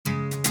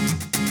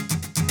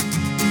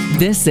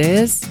This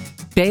is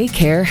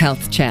BayCare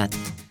Health Chat,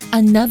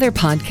 another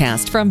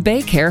podcast from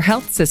BayCare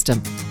Health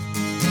System.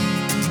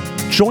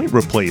 Joint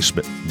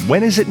replacement.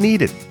 When is it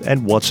needed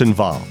and what's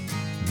involved?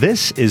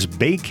 This is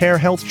BayCare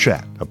Health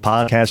Chat, a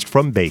podcast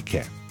from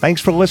BayCare. Thanks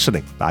for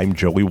listening. I'm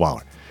Joey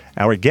Waller.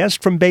 Our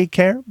guest from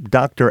BayCare,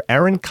 Dr.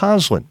 Aaron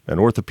Coslin, an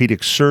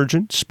orthopedic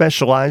surgeon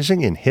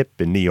specializing in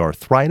hip and knee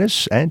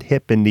arthritis and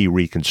hip and knee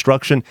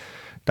reconstruction.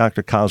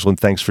 Dr. Coslin,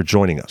 thanks for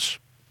joining us.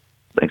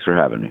 Thanks for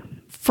having me.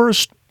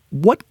 First,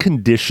 what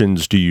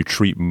conditions do you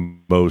treat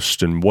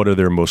most, and what are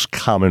their most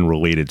common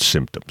related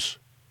symptoms?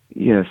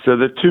 Yeah, so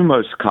the two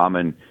most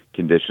common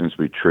conditions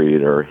we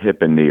treat are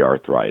hip and knee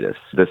arthritis.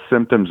 The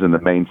symptoms and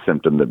the main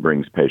symptom that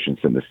brings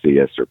patients in to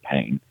see us are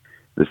pain.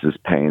 This is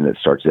pain that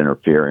starts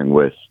interfering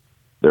with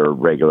their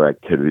regular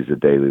activities of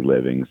daily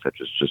living, such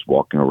as just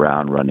walking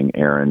around, running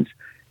errands,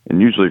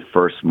 and usually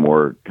first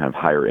more kind of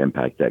higher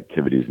impact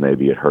activities.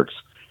 Maybe it hurts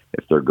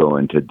if they're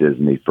going to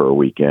Disney for a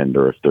weekend,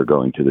 or if they're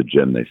going to the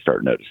gym, they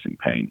start noticing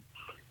pain.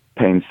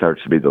 Pain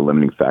starts to be the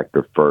limiting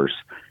factor first.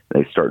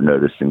 They start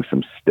noticing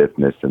some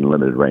stiffness and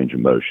limited range of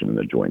motion in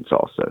the joints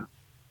also.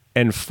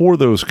 And for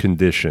those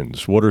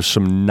conditions, what are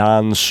some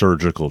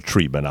non-surgical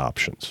treatment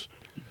options?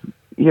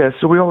 Yeah,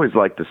 so we always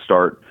like to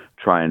start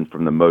trying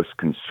from the most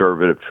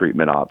conservative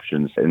treatment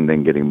options and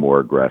then getting more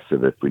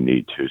aggressive if we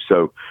need to.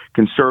 So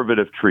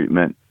conservative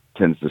treatment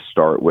tends to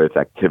start with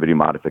activity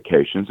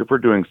modifications. If we're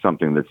doing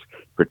something that's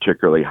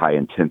particularly high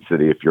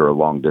intensity, if you're a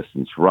long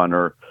distance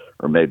runner,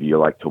 or maybe you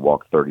like to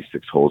walk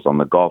 36 holes on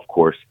the golf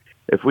course,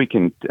 if we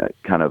can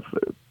kind of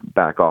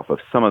back off of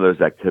some of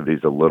those activities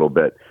a little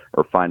bit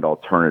or find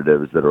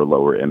alternatives that are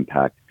lower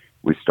impact,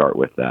 we start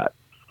with that.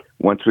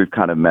 Once we've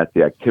kind of met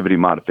the activity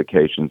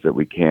modifications that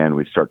we can,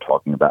 we start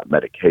talking about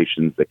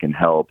medications that can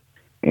help,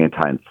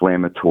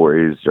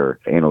 anti-inflammatories or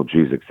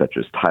analgesics such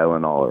as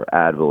Tylenol or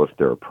Advil if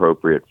they're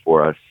appropriate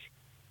for us.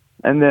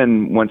 And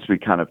then once we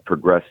kind of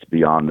progress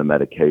beyond the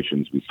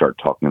medications, we start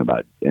talking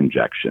about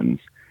injections.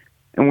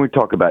 And when we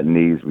talk about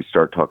knees, we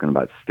start talking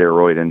about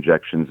steroid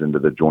injections into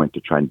the joint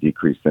to try and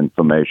decrease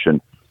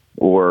inflammation,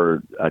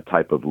 or a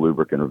type of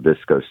lubricant or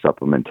viscose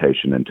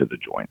supplementation into the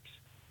joints.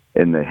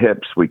 In the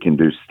hips, we can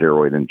do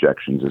steroid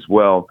injections as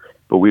well,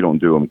 but we don't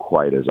do them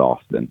quite as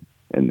often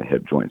in the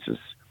hip joints as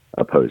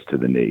opposed to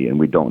the knee.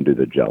 And we don't do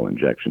the gel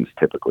injections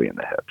typically in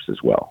the hips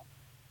as well.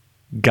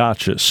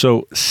 Gotcha.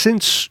 So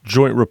since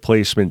joint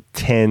replacement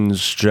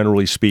tends,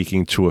 generally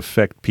speaking, to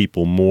affect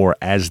people more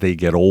as they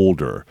get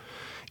older,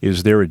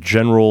 is there a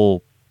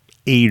general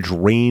age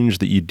range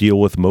that you deal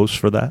with most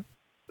for that?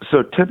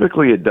 So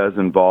typically it does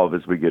involve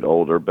as we get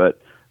older,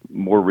 but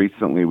more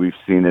recently we've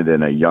seen it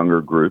in a younger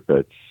group.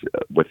 It's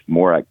with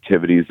more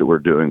activities that we're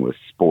doing with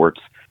sports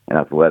and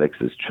athletics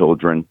as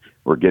children.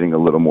 We're getting a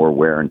little more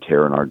wear and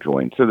tear in our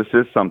joints. So this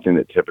is something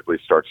that typically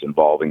starts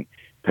involving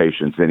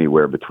patients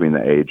anywhere between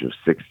the age of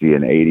 60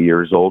 and 80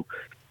 years old.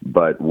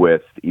 But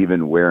with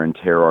even wear and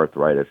tear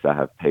arthritis, I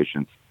have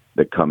patients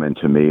that come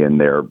into me in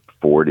their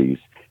 40s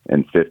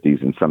and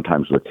 50s, and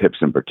sometimes with hips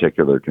in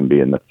particular can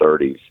be in the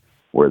 30s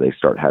where they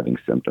start having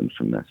symptoms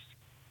from this.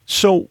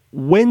 So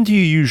when do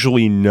you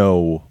usually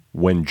know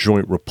when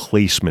joint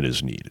replacement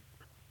is needed?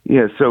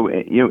 Yeah, so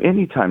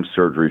anytime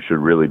surgery should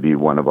really be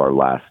one of our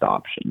last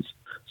options.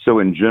 So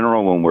in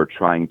general, when we're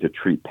trying to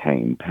treat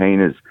pain,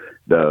 pain is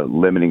the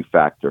limiting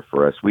factor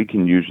for us. We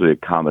can usually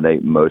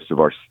accommodate most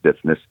of our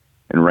stiffness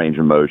and range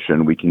of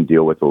motion. We can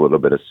deal with a little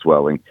bit of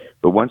swelling.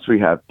 But once we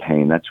have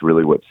pain, that's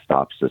really what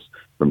stops us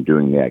from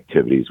doing the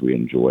activities we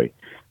enjoy.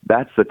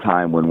 That's the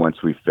time when,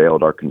 once we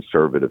failed our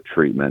conservative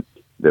treatment,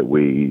 that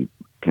we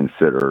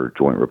consider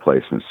joint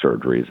replacement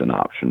surgery as an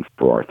option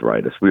for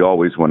arthritis. We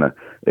always want to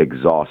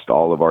exhaust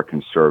all of our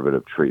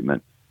conservative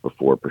treatment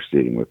before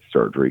proceeding with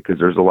surgery, because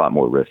there's a lot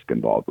more risk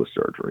involved with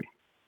surgery.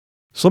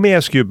 So let me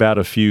ask you about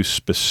a few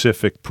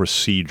specific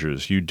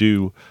procedures. You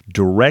do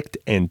direct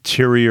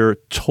anterior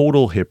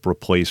total hip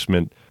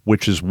replacement,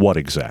 which is what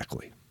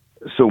exactly?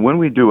 So when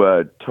we do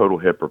a total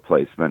hip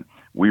replacement,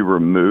 we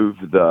remove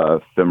the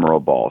femoral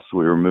ball. So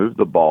we remove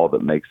the ball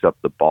that makes up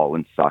the ball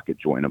and socket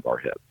joint of our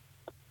hip.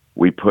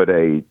 We put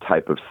a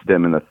type of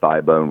stem in the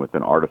thigh bone with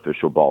an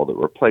artificial ball that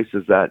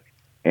replaces that,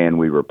 and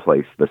we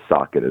replace the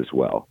socket as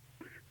well.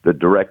 The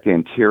direct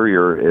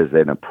anterior is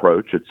an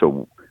approach. It's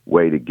a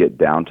way to get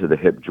down to the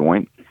hip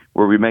joint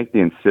where we make the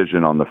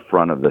incision on the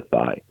front of the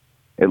thigh.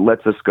 It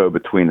lets us go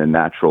between a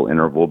natural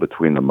interval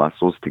between the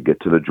muscles to get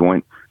to the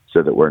joint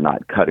so that we're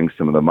not cutting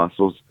some of the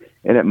muscles,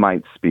 and it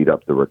might speed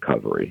up the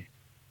recovery.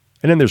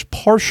 And then there's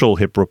partial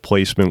hip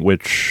replacement,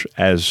 which,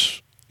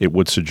 as it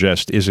would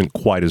suggest, isn't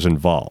quite as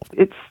involved.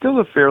 It's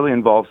still a fairly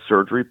involved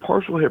surgery.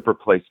 Partial hip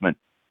replacement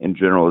in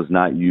general is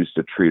not used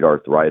to treat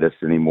arthritis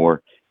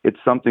anymore. It's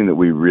something that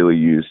we really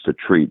use to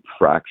treat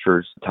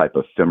fractures, type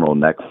of femoral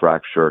neck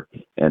fracture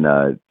in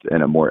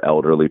a more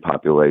elderly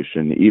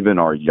population. Even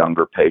our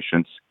younger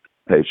patients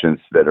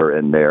that are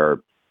in their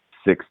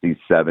 60s,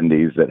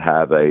 70s that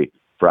have a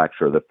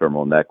fracture of the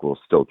femoral neck, will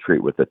still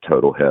treat with a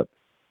total hip.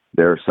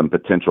 there are some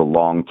potential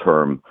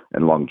long-term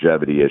and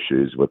longevity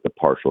issues with the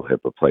partial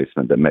hip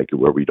replacement that make it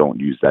where we don't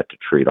use that to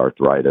treat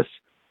arthritis,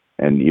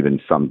 and even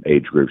some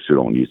age groups who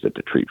don't use it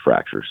to treat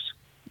fractures.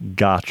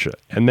 Gotcha.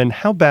 And then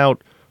how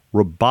about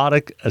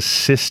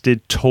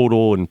robotic-assisted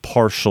total and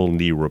partial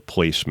knee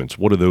replacements?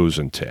 What do those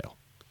entail?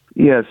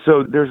 Yeah,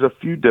 so there's a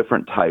few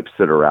different types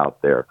that are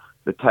out there.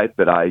 The type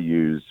that I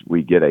use,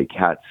 we get a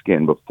CAT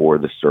scan before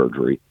the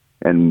surgery,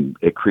 and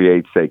it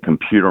creates a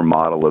computer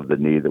model of the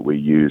knee that we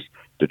use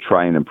to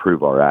try and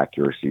improve our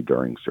accuracy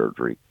during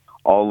surgery.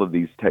 All of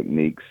these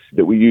techniques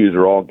that we use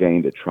are all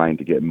gained at trying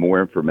to get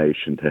more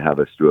information to have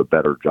us do a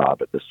better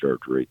job at the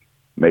surgery,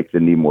 make the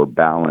knee more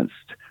balanced,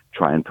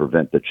 try and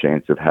prevent the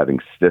chance of having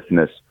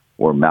stiffness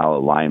or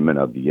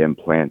malalignment of the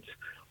implant,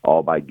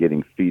 all by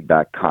getting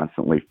feedback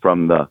constantly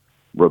from the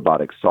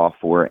robotic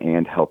software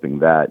and helping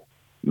that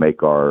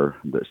make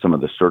some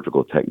of the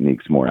surgical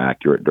techniques more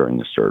accurate during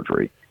the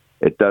surgery.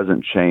 It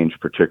doesn't change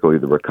particularly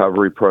the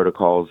recovery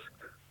protocols,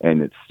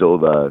 and it's still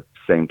the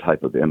same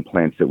type of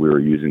implants that we were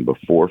using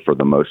before for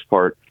the most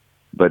part,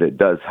 but it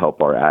does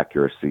help our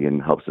accuracy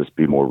and helps us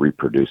be more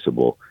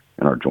reproducible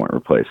in our joint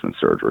replacement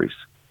surgeries.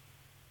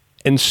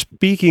 And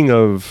speaking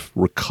of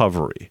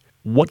recovery,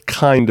 what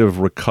kind of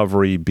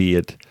recovery, be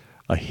it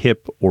a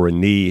hip or a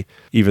knee,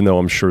 even though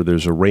I'm sure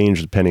there's a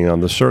range depending on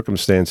the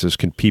circumstances,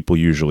 can people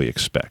usually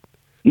expect?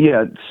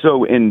 Yeah,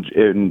 so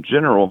in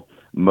general,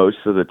 most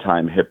of the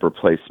time hip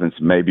replacements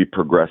maybe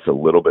progress a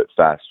little bit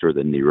faster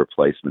than knee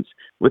replacements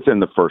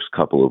within the first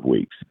couple of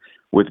weeks.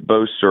 With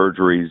both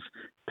surgeries,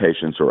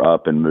 patients are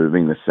up and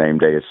moving the same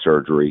day as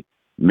surgery.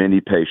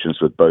 Many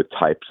patients with both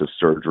types of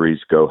surgeries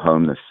go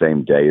home the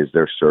same day as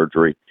their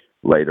surgery,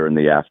 later in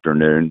the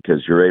afternoon,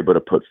 because you're able to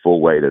put full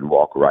weight and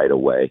walk right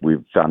away.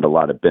 We've found a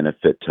lot of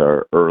benefit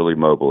to early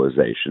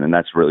mobilization, and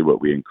that's really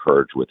what we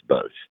encourage with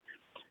both.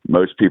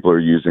 Most people are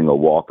using a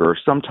walker or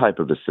some type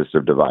of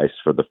assistive device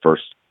for the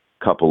first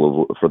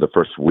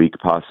week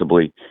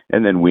possibly,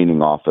 and then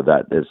weaning off of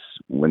that is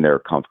when they're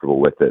comfortable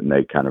with it and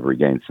they kind of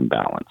regain some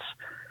balance.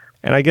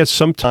 And I guess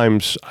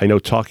sometimes, I know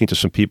talking to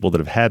some people that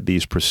have had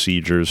these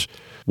procedures,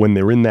 when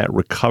they're in that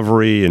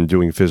recovery and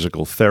doing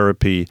physical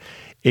therapy,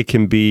 it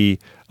can be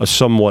a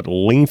somewhat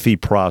lengthy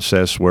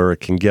process where it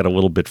can get a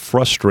little bit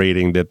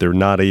frustrating that they're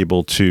not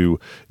able to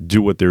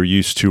do what they're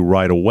used to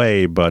right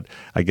away. But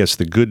I guess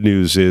the good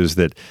news is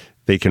that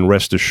they can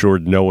rest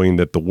assured knowing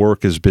that the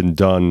work has been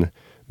done,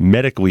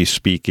 medically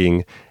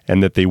speaking,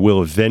 and that they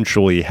will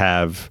eventually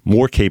have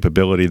more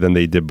capability than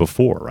they did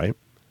before, right?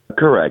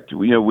 Correct.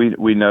 We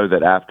know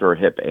that after a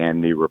hip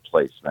and knee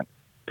replacement,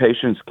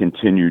 patients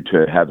continue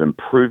to have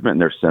improvement in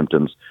their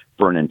symptoms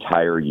for an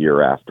entire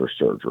year after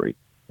surgery.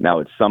 Now,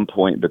 at some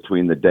point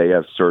between the day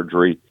of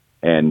surgery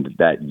and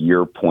that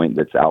year point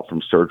that's out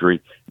from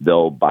surgery,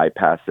 they'll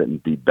bypass it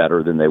and be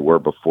better than they were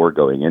before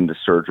going into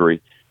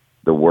surgery.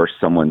 The worse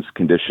someone's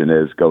condition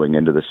is going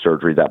into the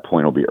surgery, that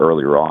point will be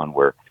earlier on,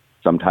 where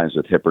sometimes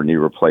with hip or knee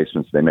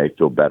replacements, they may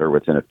feel better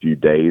within a few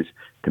days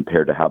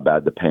compared to how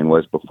bad the pain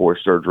was before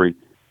surgery.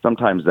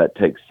 Sometimes that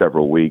takes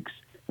several weeks,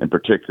 and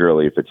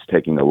particularly if it's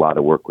taking a lot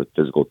of work with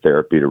physical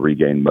therapy to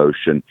regain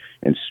motion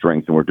and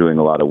strength, and we're doing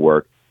a lot of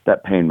work,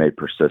 that pain may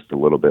persist a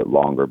little bit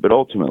longer. But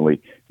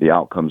ultimately, the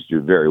outcomes do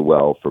very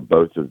well for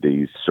both of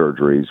these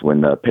surgeries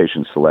when the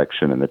patient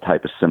selection and the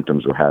type of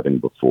symptoms we're having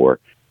before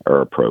are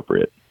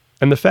appropriate.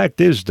 And the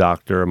fact is,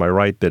 doctor, am I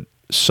right that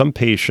some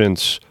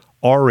patients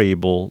are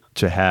able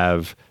to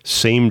have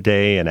same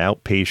day and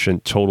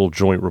outpatient total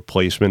joint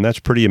replacement? That's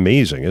pretty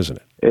amazing, isn't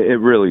it?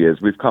 It really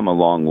is. We've come a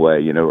long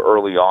way.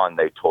 Early on,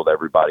 they told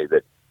everybody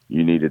that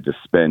you needed to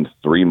spend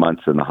 3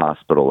 months in the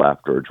hospital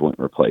after a joint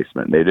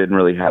replacement. They didn't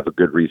really have a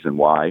good reason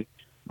why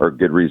or a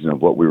good reason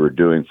of what we were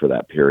doing for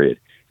that period.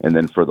 And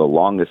then for the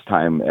longest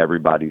time,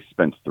 everybody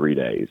spent 3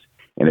 days.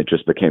 And it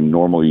just became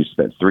normal. You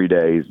spent 3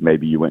 days.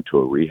 Maybe you went to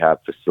a rehab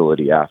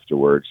facility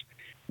afterwards.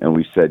 And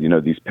we said,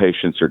 these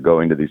patients are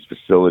going to these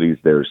facilities.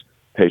 There's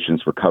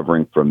patients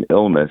recovering from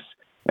illness.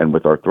 And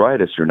with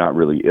arthritis, you're not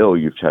really ill.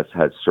 You've just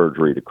had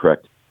surgery to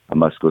correct a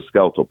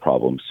musculoskeletal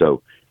problem.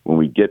 So when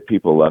we get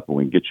people up and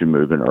we get you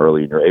moving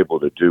early and you're able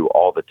to do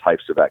all the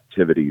types of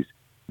activities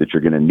that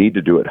you're going to need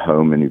to do at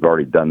home and you've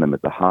already done them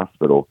at the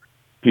hospital,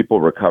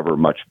 people recover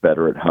much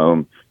better at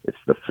home. It's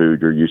the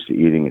food you're used to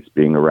eating. It's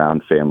being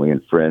around family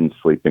and friends,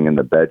 sleeping in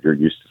the bed you're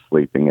used to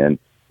sleeping in,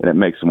 and it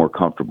makes a more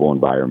comfortable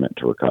environment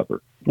to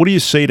recover. What do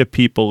you say to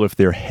people if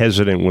they're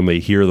hesitant when they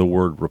hear the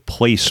word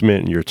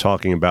replacement and you're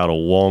talking about a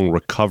long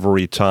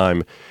recovery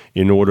time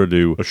in order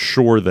to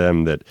assure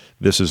them that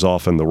this is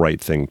often the right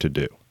thing to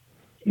do?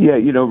 Yeah,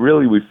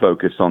 really we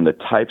focus on the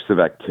types of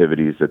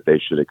activities that they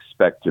should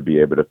expect to be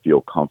able to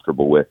feel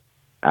comfortable with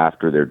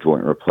after their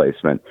joint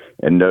replacement,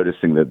 and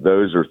noticing that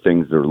those are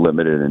things they're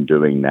limited in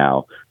doing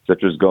now,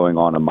 such as going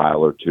on a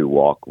mile or two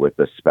walk with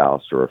a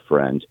spouse or a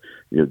friend.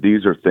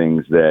 These are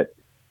things that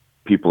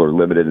people are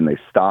limited and they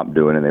stop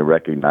doing, and they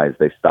recognize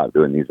they stop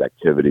doing these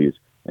activities,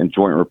 and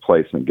joint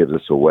replacement gives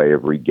us a way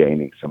of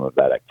regaining some of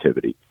that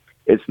activity.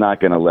 it's not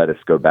going to let us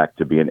go back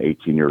to being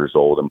 18 years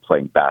old and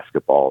playing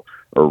basketball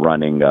or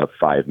running a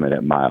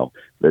 5-minute mile.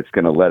 But it's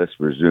going to let us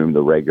resume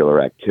the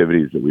regular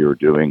activities that we were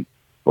doing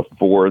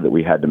before that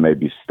we had to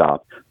maybe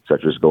stop,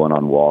 such as going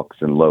on walks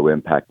and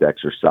low-impact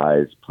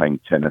exercise, playing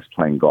tennis,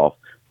 playing golf.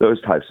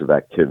 Those types of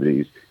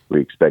activities,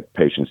 we expect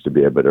patients to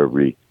be able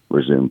to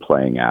resume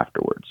playing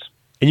afterwards.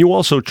 And you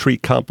also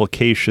treat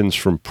complications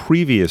from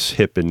previous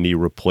hip and knee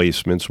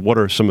replacements. What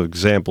are some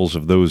examples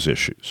of those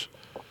issues?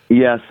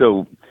 Yeah,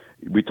 so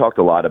we talked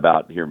a lot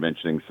about here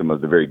mentioning some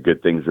of the very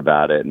good things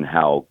about it and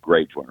how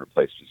great joint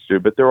replacements do,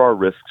 but there are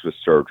risks with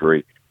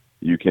surgery.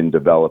 You can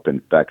develop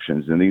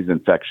infections, and these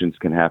infections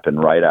can happen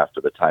right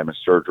after the time of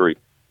surgery,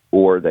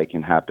 or they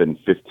can happen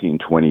 15,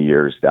 20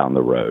 years down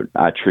the road.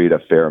 I treat a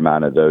fair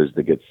amount of those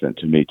that get sent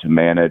to me to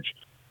manage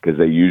because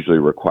they usually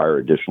require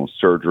additional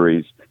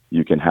surgeries.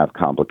 You can have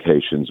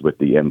complications with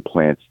the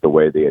implants, the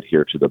way they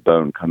adhere to the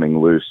bone coming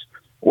loose,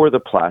 or the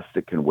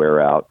plastic can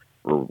wear out,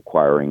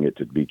 requiring it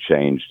to be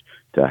changed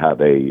to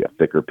have a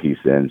thicker piece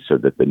in so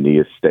that the knee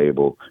is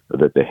stable or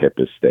that the hip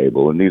is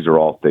stable. And these are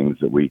all things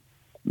that we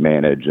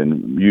manage,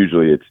 and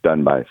usually it's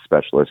done by a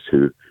specialist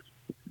who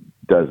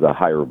does a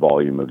higher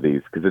volume of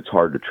these because it's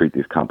hard to treat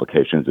these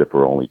complications if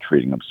we're only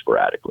treating them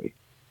sporadically.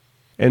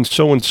 And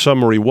so in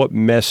summary, what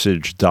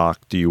message,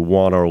 Doc, do you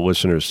want our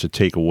listeners to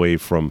take away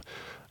from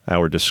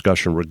our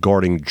discussion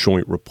regarding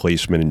joint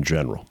replacement in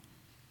general?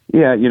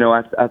 Yeah,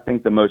 I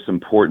think the most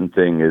important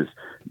thing is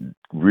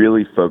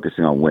really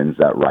focusing on when's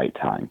that right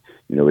time.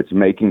 It's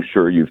making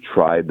sure you've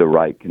tried the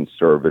right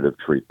conservative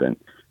treatment,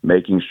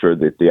 making sure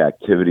that the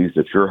activities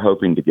that you're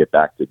hoping to get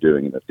back to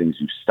doing and the things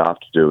you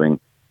stopped doing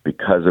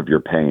because of your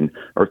pain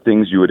are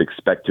things you would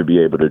expect to be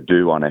able to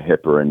do on a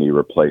hip or a knee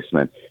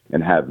replacement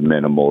and have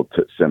minimal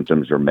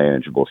symptoms or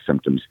manageable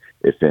symptoms,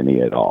 if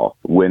any at all.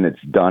 When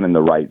it's done in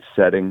the right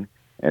setting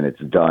and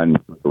it's done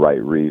for the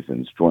right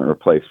reasons, joint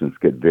replacements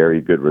get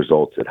very good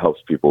results. It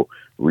helps people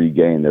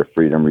regain their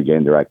freedom,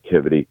 regain their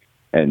activity.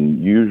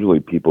 And usually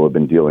people have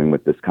been dealing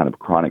with this kind of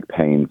chronic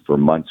pain for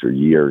months or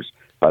years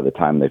by the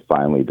time they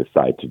finally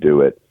decide to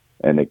do it.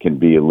 And it can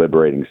be a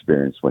liberating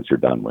experience once you're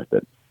done with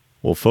it.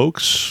 Well,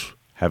 folks,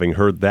 having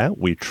heard that,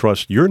 we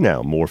trust you're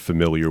now more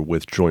familiar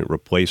with joint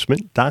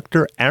replacement.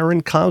 Dr.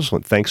 Aaron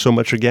Coslin, thanks so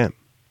much again.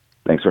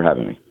 Thanks for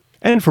having me.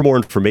 And for more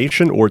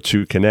information or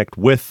to connect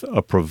with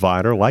a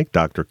provider like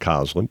Dr.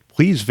 Coslin,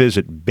 please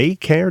visit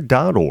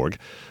baycare.org.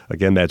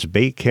 Again, that's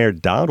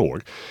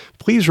baycare.org.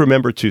 Please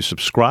remember to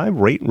subscribe,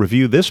 rate, and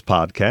review this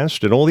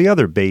podcast and all the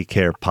other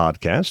BayCare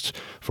podcasts.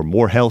 For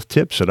more health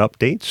tips and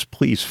updates,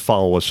 please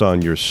follow us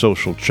on your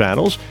social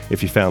channels.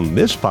 If you found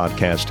this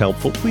podcast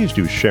helpful, please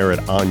do share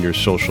it on your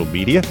social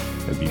media.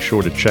 And be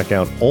sure to check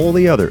out all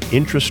the other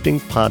interesting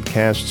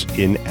podcasts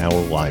in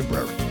our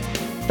library.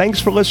 Thanks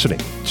for listening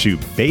to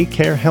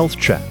BayCare Health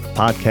Chat, a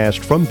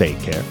podcast from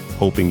BayCare,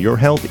 hoping your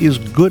health is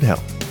good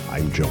health.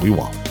 I'm Joey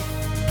Waller.